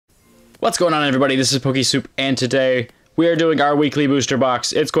What's going on, everybody? This is pokesoup, and today we are doing our weekly booster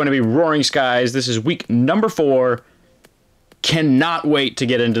box. It's going to be Roaring Skies. This is week number 4. Cannot wait to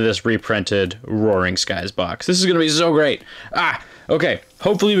get into this reprinted Roaring Skies box. This is going to be so great. Okay.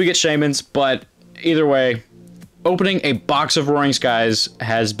 Hopefully we get Shamans, but either way, opening a box of Roaring Skies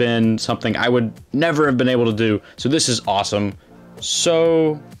has been something I would never have been able to do, so this is awesome.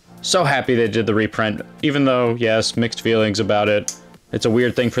 So happy they did the reprint, even though, yes, mixed feelings about it. It's a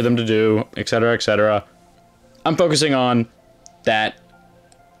weird thing for them to do, etc., etc. I'm focusing on that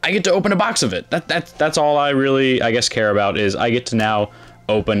I get to open a box of it. That's all I really, I guess, care about, is I get to now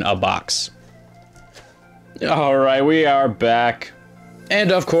open a box. Alright, we are back. And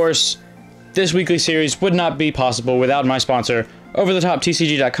of course, this weekly series would not be possible without my sponsor,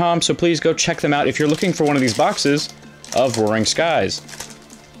 OverTheTopTCG.com, so please go check them out if you're looking for one of these boxes of Roaring Skies.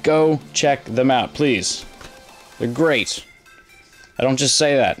 Go check them out, please. They're great. I don't just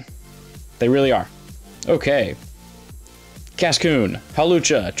say that. They really are. Okay. Cascoon,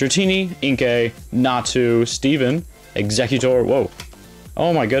 Halucha, Dratini, Inkay, Natu, Steven, Executor, whoa.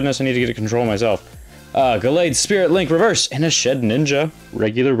 Oh my goodness, I need to get a control myself. Gallade, Spirit Link, Reverse, and a Shed Ninja,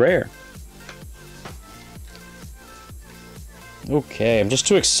 regular rare. Okay, I'm just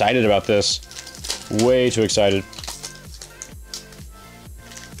too excited about this. Way too excited.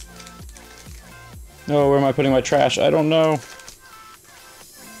 Oh, where am I putting my trash? I don't know.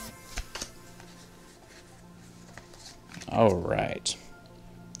 Alright.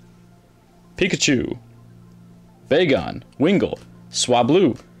 Pikachu, Bagon, Wingull,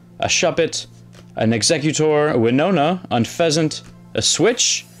 Swablu, a Shuppet, an Executor, a Winona, a Unpheasant, a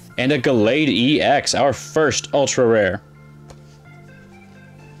Switch, and a Gallade EX, our first ultra rare.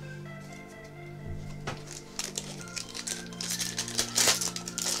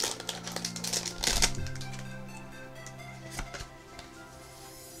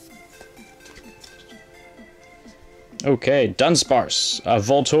 Okay, Dunsparce, a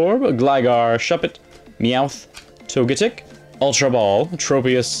Voltorb, a Gligar, Shuppet, Meowth, Togetic, Ultra Ball,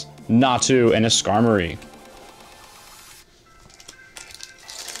 Tropius, Natu, and a Skarmory.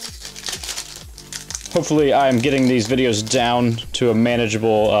 Hopefully I'm getting these videos down to a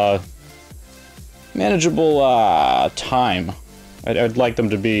manageable time. I'd like them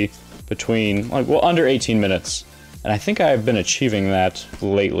to be between, like, well, under 18 minutes. And I think I've been achieving that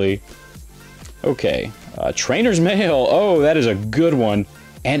lately. Okay. Trainer's Mail. Oh, that is a good one.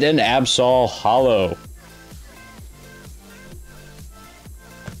 And an Absol Hollow.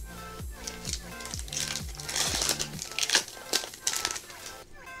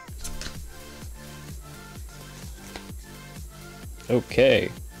 Okay.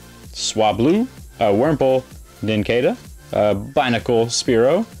 Swablu, Wurmple, Nincada, Binacle,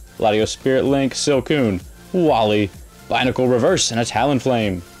 Spearow, Latios Spirit Link, Silcoon, Wally, Binacle Reverse, and a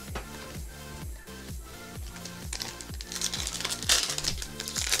Talonflame.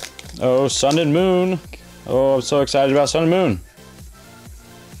 Oh, Sun and Moon. Oh, I'm so excited about Sun and Moon.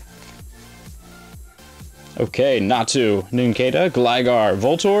 Okay, Natu, Nincada, Gligar,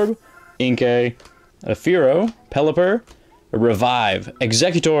 Voltorb, Inkay, a Fearow, Pelipper, a Revive,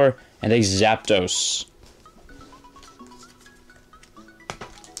 Executor, and a Zapdos.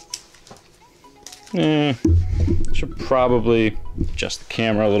 Should probably adjust the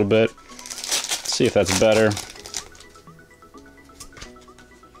camera a little bit. See if that's better.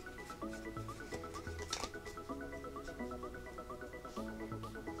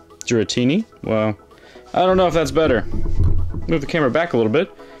 Dratini? Well, I don't know if that's better. Move the camera back a little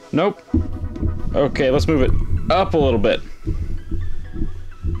bit. Nope. Okay, let's move it up a little bit.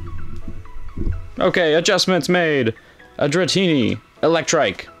 Okay, adjustments made. A Dratini,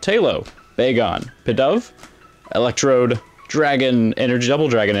 Electrike, Talo, Bagon, Pidove, Electrode, Dragon Energy, Double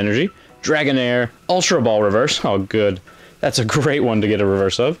Dragon Energy, Dragonair, Ultra Ball Reverse. Oh, good. That's a great one to get a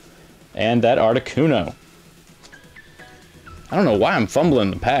reverse of. And that Articuno. I don't know why I'm fumbling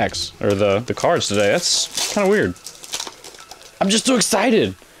the packs, or the cards today. That's kind of weird. I'm just too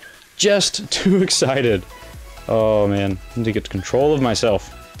excited. Just too excited. Oh, man. I need to get control of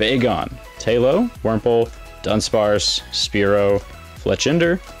myself. Bagon, Talo, Wurmple, Dunsparce, Spearow,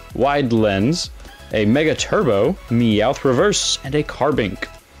 Fletchinder, Wide Lens, a Mega Turbo, Meowth Reverse, and a Carbink.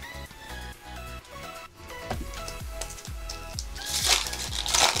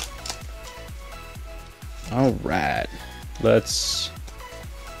 Alright. Let's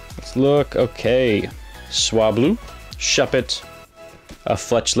look. Okay. Swablu, Shuppet, a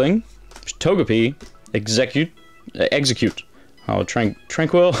Fletchling, Togepi, Execute. Oh,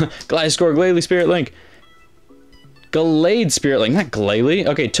 Tranquil, Gliscor, Glalie, Spirit Link, Gallade Spirit Link, not Glalie.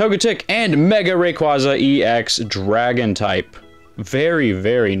 Okay, Togetic and Mega Rayquaza EX Dragon type. Very,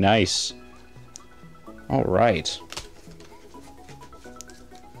 very nice. All right.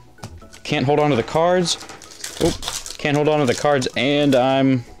 Can't hold on to the cards. Oh, can't hold on to the cards, and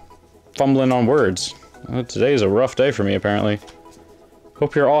I'm fumbling on words. Today is a rough day for me, apparently.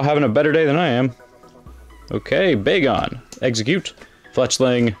 Hope you're all having a better day than I am. Okay, Bagon, Execute,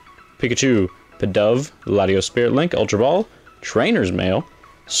 Fletchling, Pikachu, Pidove, Latios Spirit Link, Ultra Ball, Trainer's Mail,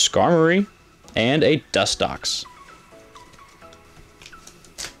 Skarmory, and a Dustox.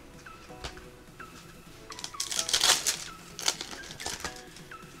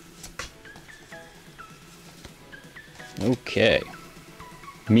 Okay.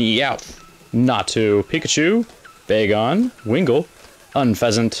 Meowth, Natu, Pikachu, Bagon, Wingull,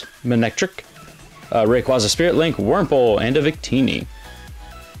 Unpheasant, Manectric, Rayquaza Spirit Link, Wurmple, and a Victini.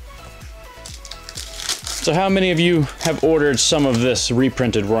 So how many of you have ordered some of this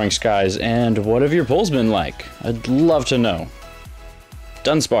reprinted Roaring Skies, and what have your pulls been like? I'd love to know.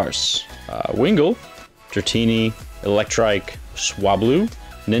 Dunsparce, Wingull, Dratini, Electrike, Swablu,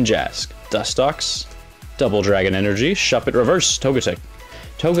 Ninjask, Dustox, Double Dragon Energy, Shuppet Reverse,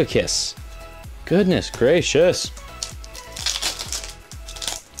 Togekiss. Goodness gracious.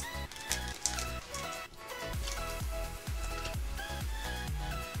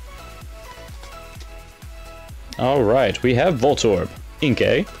 Alright, we have Voltorb,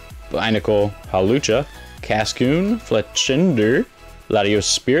 Inkay, Binacle, Hawlucha, Cascoon, Fletchinder, Latios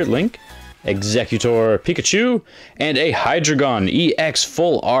Spirit Link, Executor Pikachu, and a Hydreigon EX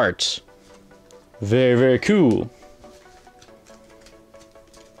Full Art. Very, very cool.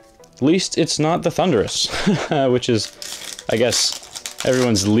 At least it's not the Thundurus, which is, I guess,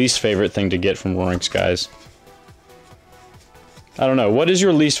 everyone's least favorite thing to get from Roaring Skies. I don't know, what is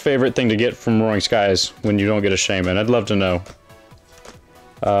your least favorite thing to get from Roaring Skies when you don't get a Shaman? I'd love to know.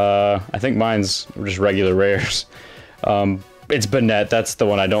 I think mine's just regular rares. It's Banette, that's the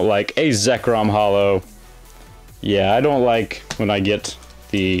one I don't like. A Zekrom Hollow. Yeah, I don't like when I get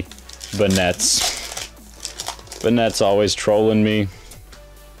the Banettes. Banette's always trolling me.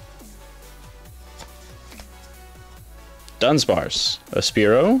 Dunsparce,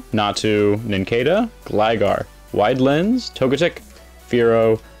 Aspiro, Natu, Nincada, Gligar, Wide Lens, Togetic,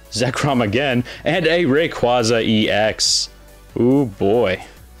 Fearow, Zekrom again, and a Rayquaza EX. Ooh boy.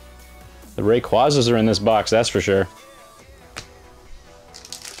 The Rayquazas are in this box, that's for sure.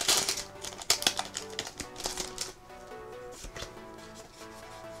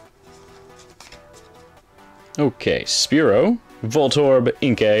 Okay, Spearow, Voltorb,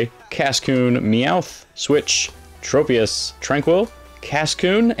 Inkay, Cascoon, Meowth, Switch, Tropius, Tranquil,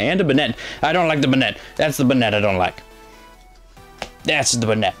 Cascoon, and a Banette. I don't like the Banette. That's the Banette I don't like. That's the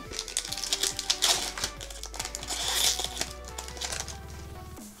Banette.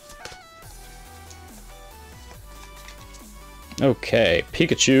 Okay,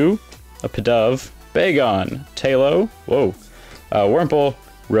 Pikachu, a Pidove, Bagon, Tailo, whoa, Wurmple,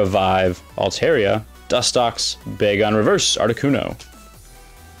 Revive, Altaria, Dustox, Bagon Reverse, Articuno.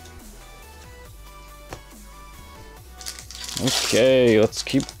 Okay, let's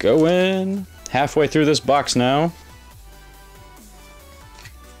keep going. Halfway through this box now.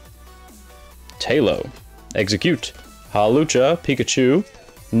 Tailo, Execute, Hawlucha, Pikachu,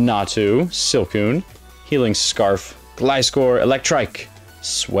 Natu, Silcoon, Healing Scarf, Gliscor, Electrike,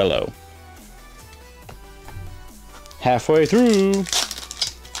 Swellow. Halfway through.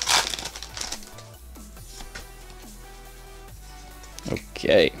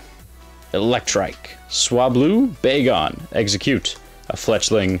 Okay. Electrike, Swablu, Bagon, Execute, a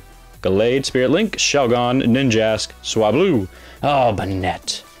Fletchling, Gallade, Spirit Link, Shelgon, Ninjask, Swablu. Oh,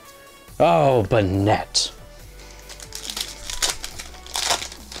 Banette. Oh, Banette.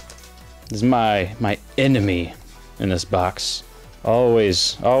 This is my enemy in this box.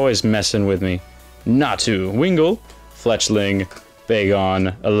 Always messing with me. Natu, Wingull, Fletchling,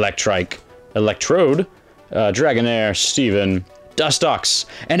 Bagon, Electrike, Electrode, Dragonair, Steven, Dustox,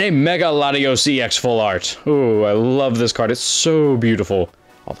 and a Mega Latios EX Full Art. Ooh, I love this card. It's so beautiful.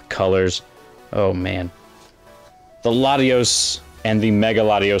 All the colors. Oh, man. The Latios and the Mega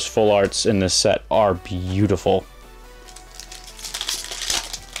Latios Full Arts in this set are beautiful.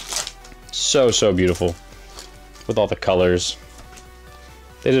 So beautiful. With all the colors.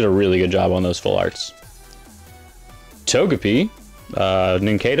 They did a really good job on those Full Arts. Togepi,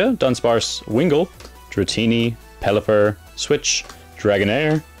 Nincada, Dunsparce, Wingull, Dratini, Pelipper, Switch,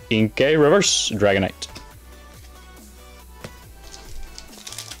 Dragonair, Inkay, Reverse, Dragonite.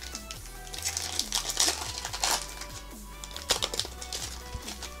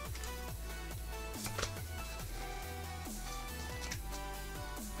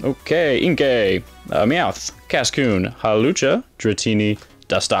 Okay, Inkay, Meowth, Cascoon, Hawlucha, Dratini,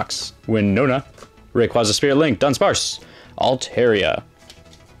 Dustox, Winona, Rayquaza Spirit Link, Dunsparce, Altaria.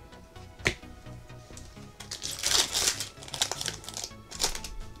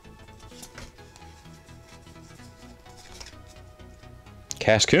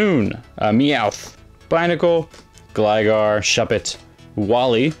 Cascoon, Meowth, Binacle, Gligar, Shuppet,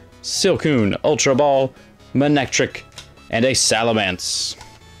 Wally, Silcoon, Ultra Ball, Manectric, and a Salamence.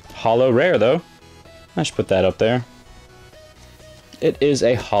 Holo rare, though. I should put that up there. It is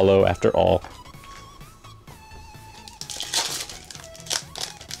a holo after all.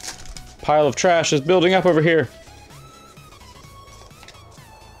 Pile of trash is building up over here.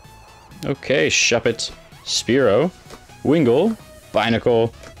 Okay, Shuppet, Spearow, Wingull,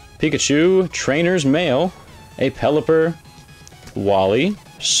 Binacle, Pikachu, Trainer's Mail, a Pelipper, Wally,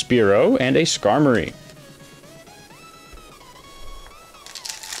 Spearow, and a Skarmory.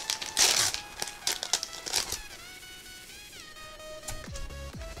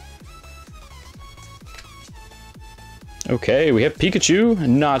 Okay, we have Pikachu,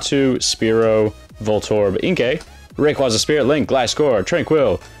 Natu, Spearow, Voltorb, Inkay, Rayquaza Spirit Link, Gliscor,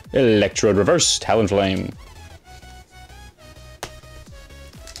 Tranquil, Electrode Reverse, Talonflame.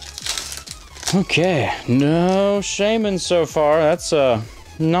 Okay, no Shaman so far. That's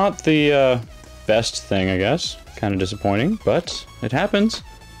not the best thing, I guess. Kind of disappointing, but it happens.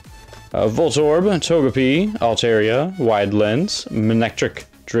 Voltorb, Togepi, Altaria, Wide Lens, Manectric,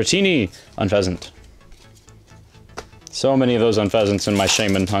 Dratini, Unpheasant. So many of those Unpheasants in my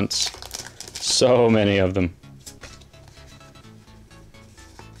Shaman hunts. So many of them.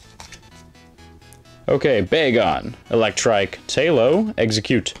 Okay, Bagon, Electrike, Tailo,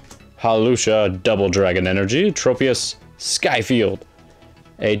 Execute, Hawlucha, Double Dragon Energy, Tropius, Skyfield,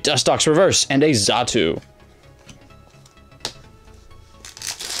 a Dustox Reverse, and a Xatu.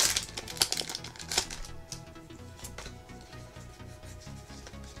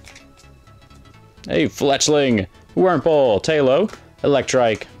 A Fletchling, Wurmple, Tailo,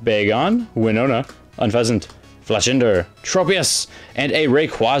 Electrike, Bagon, Winona, Unpheasant, Fletchinder, Tropius, and a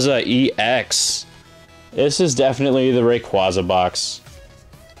Rayquaza EX. This is definitely the Rayquaza box.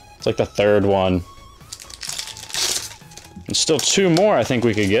 It's like the third one. And still two more I think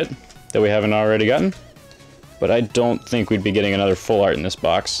we could get that we haven't already gotten. But I don't think we'd be getting another full art in this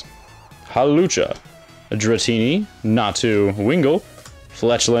box. Hawlucha, Dratini, Natu, Wingull,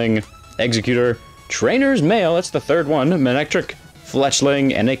 Fletchling, Executor, Trainer's Mail, that's the third one, Manectric,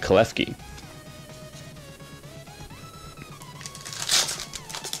 Fletchling, and a Klefki.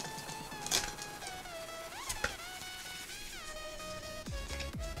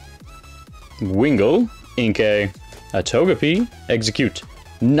 Wingull, Inkay, a Togepi, Execute,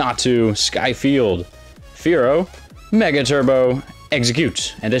 Natu, Skyfield, Fearow, Mega Turbo,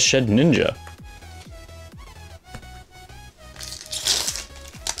 Execute, and a Shed Ninja.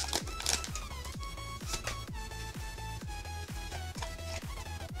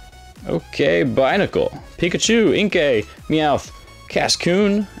 Okay, Binacle, Pikachu, Inkay, Meowth,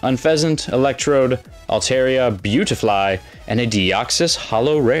 Cascoon, Unpheasant, Electrode, Altaria, Beautifly, and a Deoxys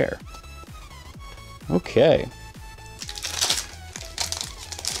Holo Rare. Okay.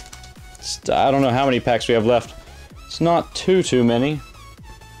 I don't know how many packs we have left. It's not too many.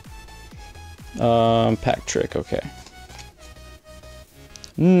 Pack trick, okay.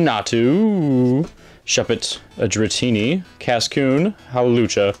 Natu, Shuppet, Dratini, Cascoon,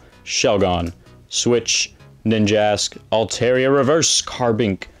 Hawlucha, Shelgon, Switch, Ninjask, Altaria Reverse,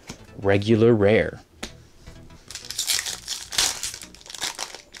 Carbink, Regular Rare.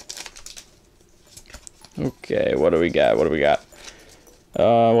 Okay, what do we got? What do we got?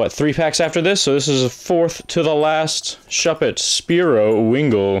 What, 3 packs after this? So this is a fourth to the last. Shuppet, Spearow,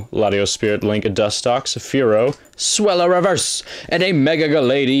 Wingull, Latios Spirit Link, Dustox, Fearow, Swellow Reverse, and a Mega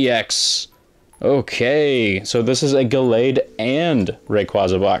Gallade EX. Okay, so this is a Gallade and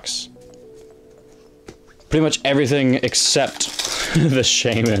Rayquaza box. Pretty much everything except the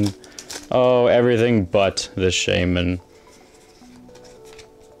Shaman. Oh, everything but the Shaman.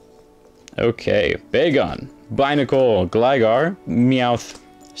 Okay, Bagon, Binacle, Gligar, Meowth,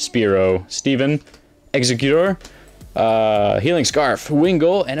 Spearow, Steven, Executor, Healing Scarf,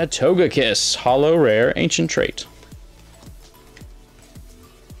 Wingull, and a Togekiss, Holo Rare, Ancient Trait.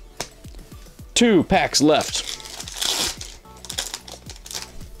 2 packs left.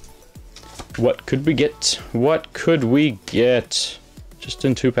 What could we get? What could we get? Just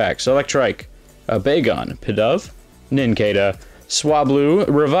in 2 packs. Electrike, Bagon, Pidove, Nincada, Swablu,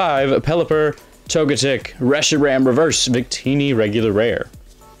 Revive, Pelipper, Togetic, Reshiram Reverse, Victini Regular Rare.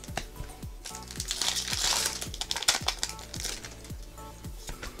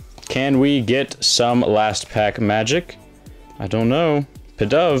 Can we get some last pack magic? I don't know.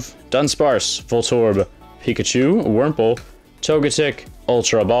 Pidove, Dunsparce, Voltorb, Pikachu, Wurmple, Togetic,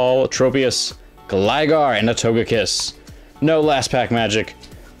 Ultra Ball, Tropius, Gligar, and a Togekiss. No last pack magic.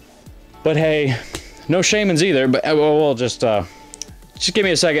 But hey, no Shaymins either, but we'll just give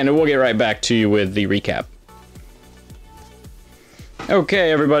me a second and we'll get right back to you with the recap.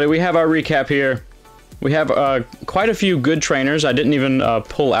 Okay, everybody, we have our recap here. We have quite a few good trainers. I didn't even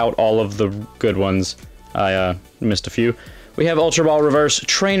pull out all of the good ones. I missed a few. We have Ultra Ball Reverse,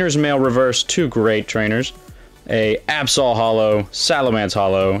 Trainer's Mail Reverse, 2 great trainers. A Absol Hollow, Salamence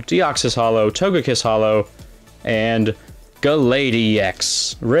Hollow, Deoxys Hollow, Togekiss Hollow, and Galade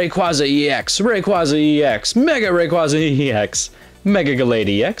EX, Rayquaza EX, Rayquaza EX, Mega Rayquaza EX, Mega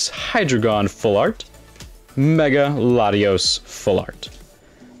Galade EX, Hydreigon Full Art, Mega Latios Full Art.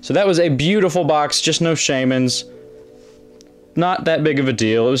 So that was a beautiful box, just no Shaymins. Not that big of a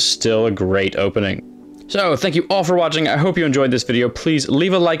deal, it was still a great opening. So, thank you all for watching. I hope you enjoyed this video. Please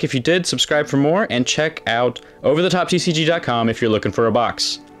leave a like if you did, subscribe for more, and check out overthetoptcg.com if you're looking for a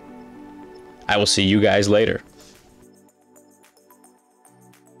box. I will see you guys later.